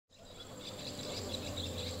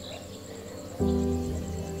The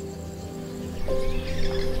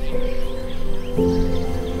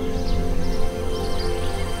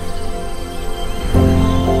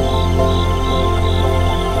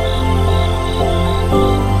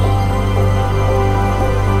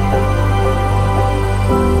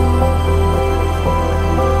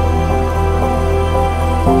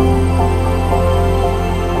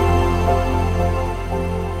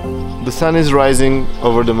sun is rising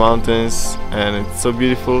over the mountains and it's so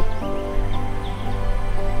beautiful.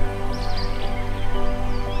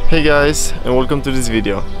 Hey guys, and welcome to this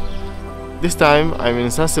video. This time I'm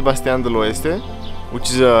in San Sebastián del Oeste, which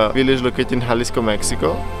is a village located in Jalisco,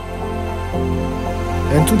 Mexico.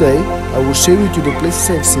 And today I will share with you the places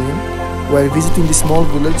I've seen while visiting this small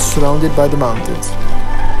village surrounded by the mountains.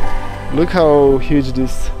 Look how huge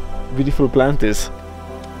this beautiful plant is.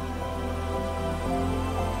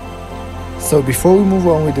 So before we move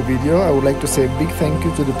on with the video, I would like to say a big thank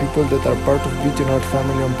you to the people that are part of Beauty and Art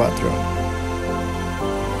family on Patreon.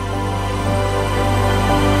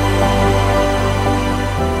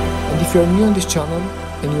 And if you are new on this channel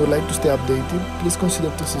and you would like to stay updated, please consider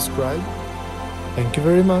to subscribe. Thank you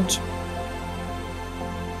very much.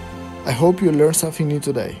 I hope you learned something new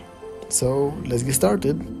today. So let's get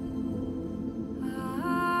started.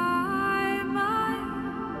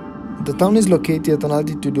 The town is located at an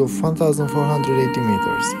altitude of 1,480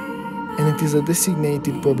 meters, and it is a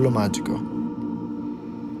designated Pueblo Mágico.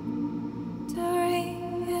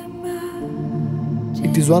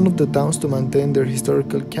 It is one of the towns to maintain their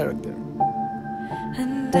historical character.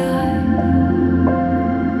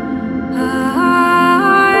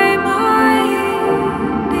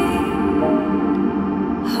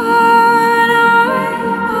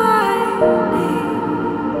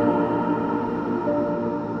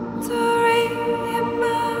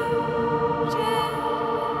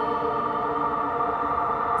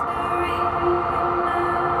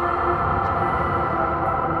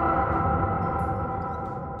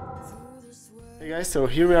 Hey guys, so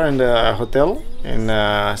here we are in the hotel in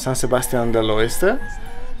San Sebastián del Oeste,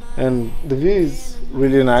 and the view is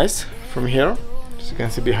really nice from here, as you can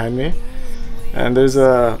see behind me. And there's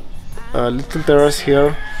a little terrace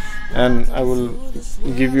here, and I will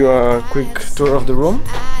give you a quick tour of the room.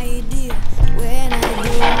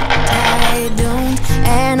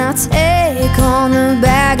 And I take on the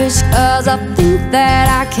baggage 'cause I think that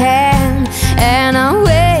I can, and I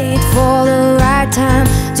wait for the right time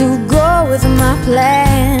to go with my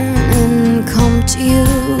plan and come to you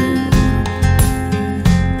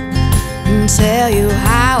and tell you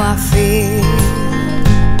how I feel.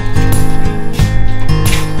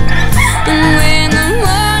 And when the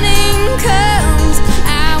morning comes,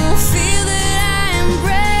 I will feel that I am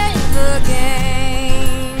brave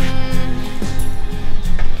again.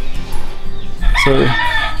 Sorry.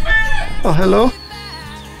 Oh, hello.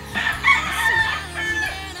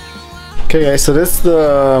 Okay guys, so that's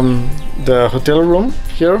the hotel room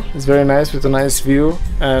here. It's very nice with a nice view,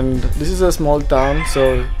 and this is a small town,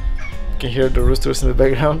 so you can hear the roosters in the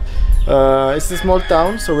background. It's a small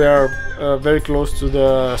town, so we are very close to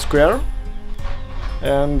the square,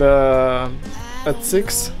 and at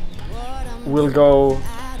 6 we'll go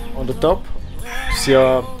on the top to see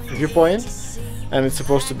a viewpoint, and it's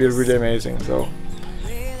supposed to be really amazing, so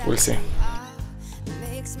we'll see.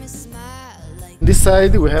 This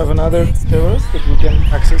side we have another terrace that we can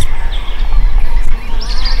access.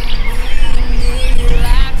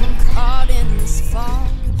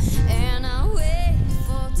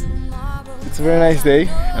 It's a very nice day,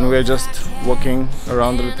 and we are just walking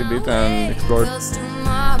around a little bit and exploring.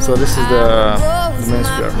 So this is the main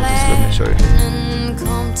square. Just let me show you.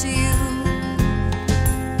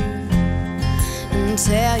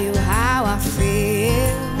 Tell you how I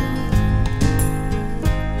feel.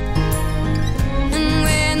 And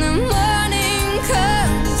when the morning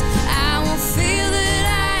comes, I will feel that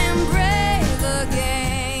I am brave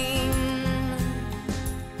again.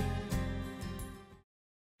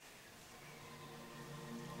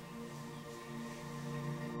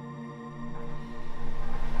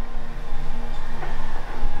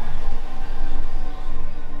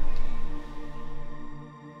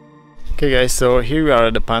 Okay guys, so here we are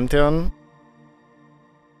at the Pantheon,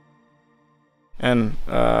 and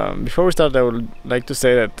before we start I would like to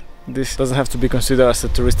say that this doesn't have to be considered as a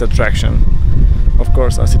tourist attraction, of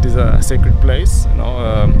course, as it is a sacred place. You know,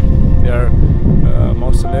 there are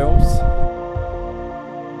mausoleums.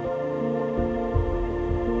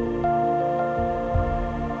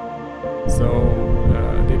 So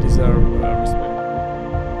they deserve respect.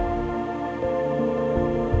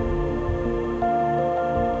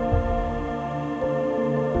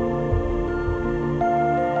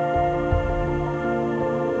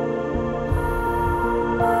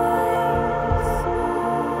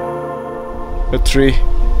 a tree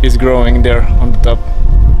is growing there on the top.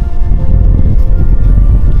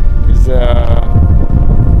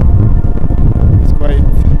 It's quite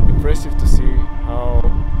impressive to see how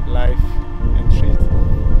life and trees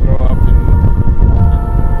grow up in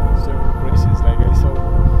several places. Like I saw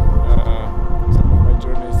some of my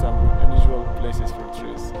journeys, some unusual places for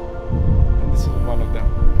trees, and this is one of them.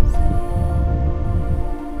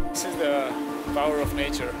 This is the power of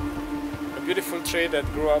nature. A beautiful tree that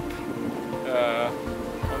grew up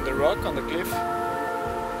on the rock, on the cliff.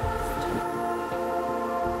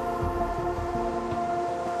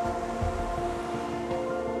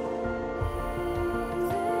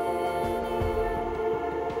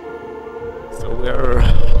 So we are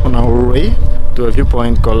on our way to a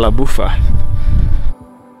viewpoint called La Bufa.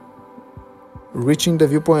 Reaching the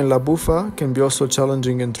viewpoint La Bufa can be also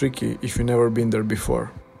challenging and tricky if you've never been there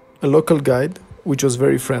before. A local guide, which was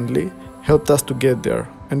very friendly, helped us to get there,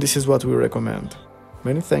 and this is what we recommend.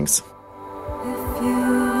 Many thanks.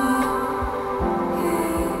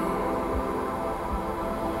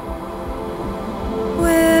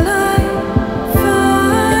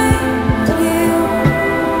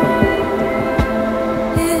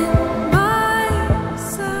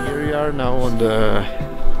 Now on the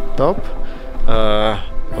top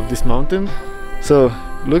of this mountain. So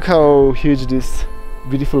look how huge this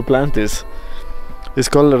beautiful plant is. It's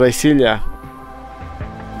called Raicilia.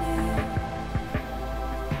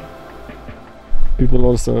 People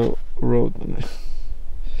also wrote on it.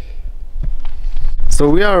 So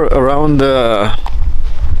we are around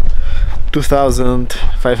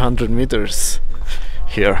 2,500 meters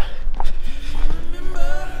here.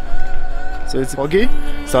 So it's foggy,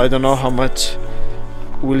 so I don't know how much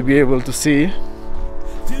we'll be able to see,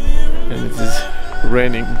 and it is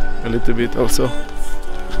raining a little bit also.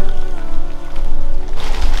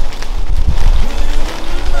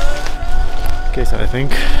 Okay, so I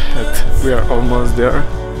think that we are almost there.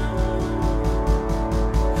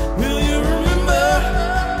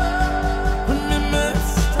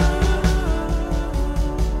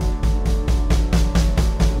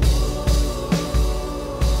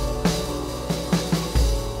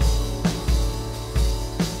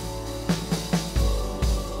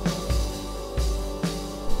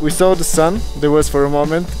 We saw the sun, there was for a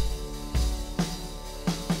moment.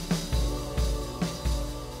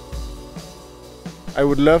 I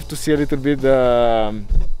would love to see a little bit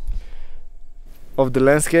of the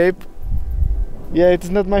landscape. Yeah, it is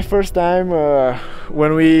not my first time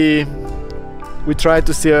when we try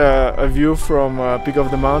to see a view from peak of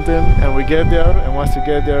the mountain, and we get there, and once we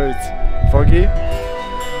get there it's foggy.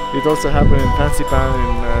 It also happened in Phan Xipang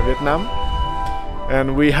in Vietnam,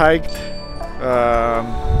 and we hiked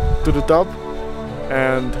to the top,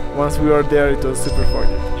 and once we were there it was super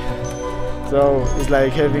foggy. So it's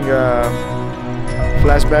like having a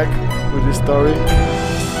flashback with this story.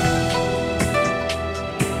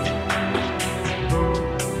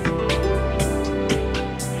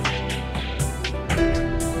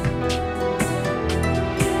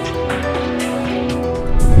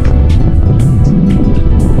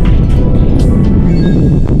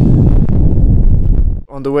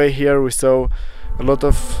 On the way here we saw a lot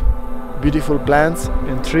of beautiful plants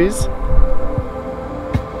and trees.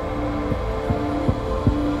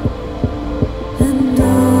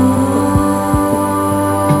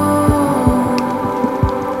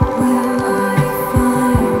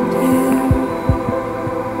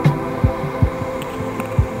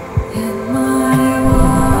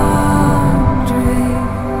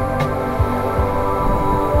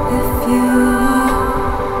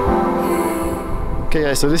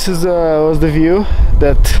 Okay, so this is was the view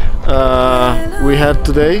that we had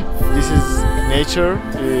today. This is nature.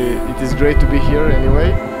 It is great to be here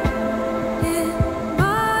anyway.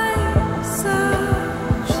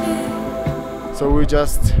 So we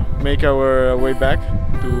just make our way back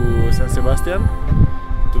to San Sebastián,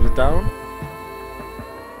 to the town.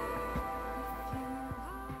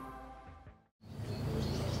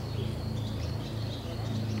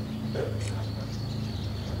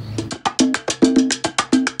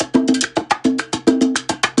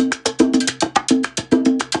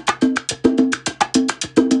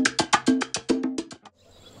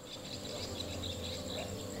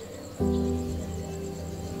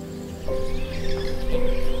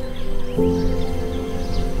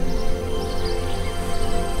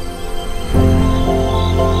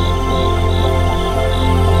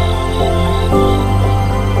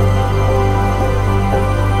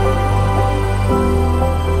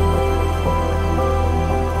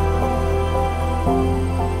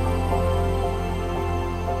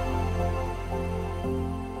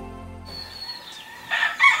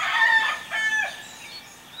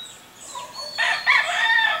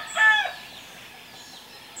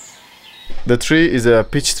 The tree is a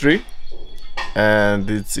peach tree, and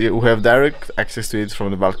we have direct access to it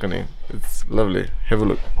from the balcony. It's lovely. Have a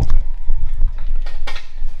look.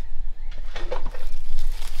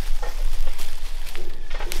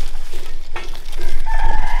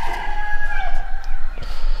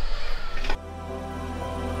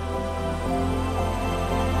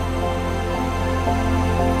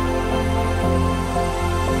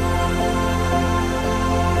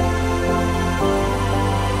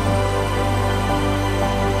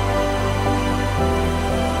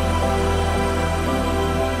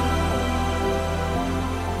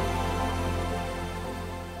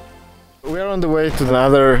 We are on the way to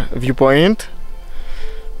another viewpoint.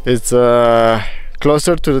 It's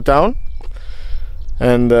closer to the town,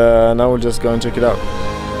 and now we'll just go and check it out.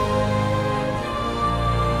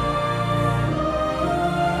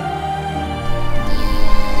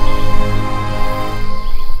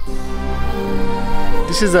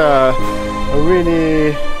 This is a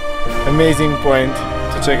really amazing point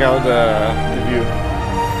to check out the view.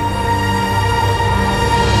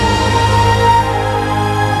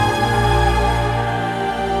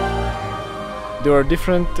 There are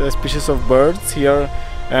different species of birds here,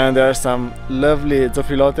 and there are some lovely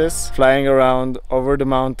Zopilotes flying around over the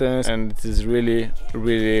mountains, and it is really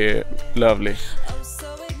lovely.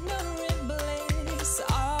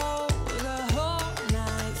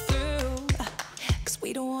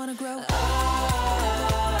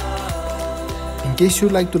 In case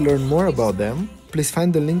you'd like to learn more about them, please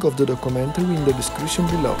find the link of the documentary in the description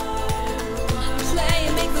below.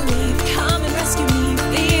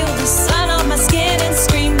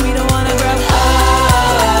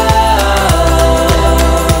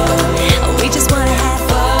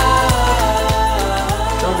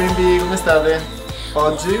 Come state?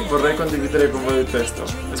 Oggi vorrei condividere con voi il testo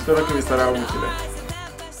e spero che vi sarà utile.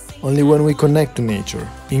 Only when we connect to nature,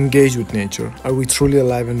 engage with nature, are we truly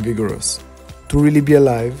alive and vigorous. To really be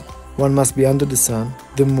alive, one must be under the sun,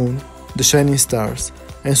 the moon, the shining stars,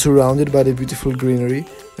 and surrounded by the beautiful greenery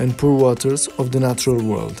and pure waters of the natural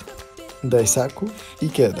world. Daisaku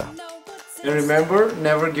Ikeda. And remember,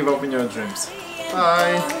 never give up in your dreams.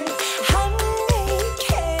 Bye!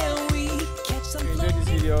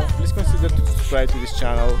 Please consider to subscribe to this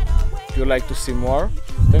channel if you'd like to see more.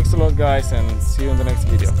 Thanks a lot guys, and see you in the next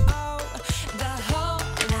video.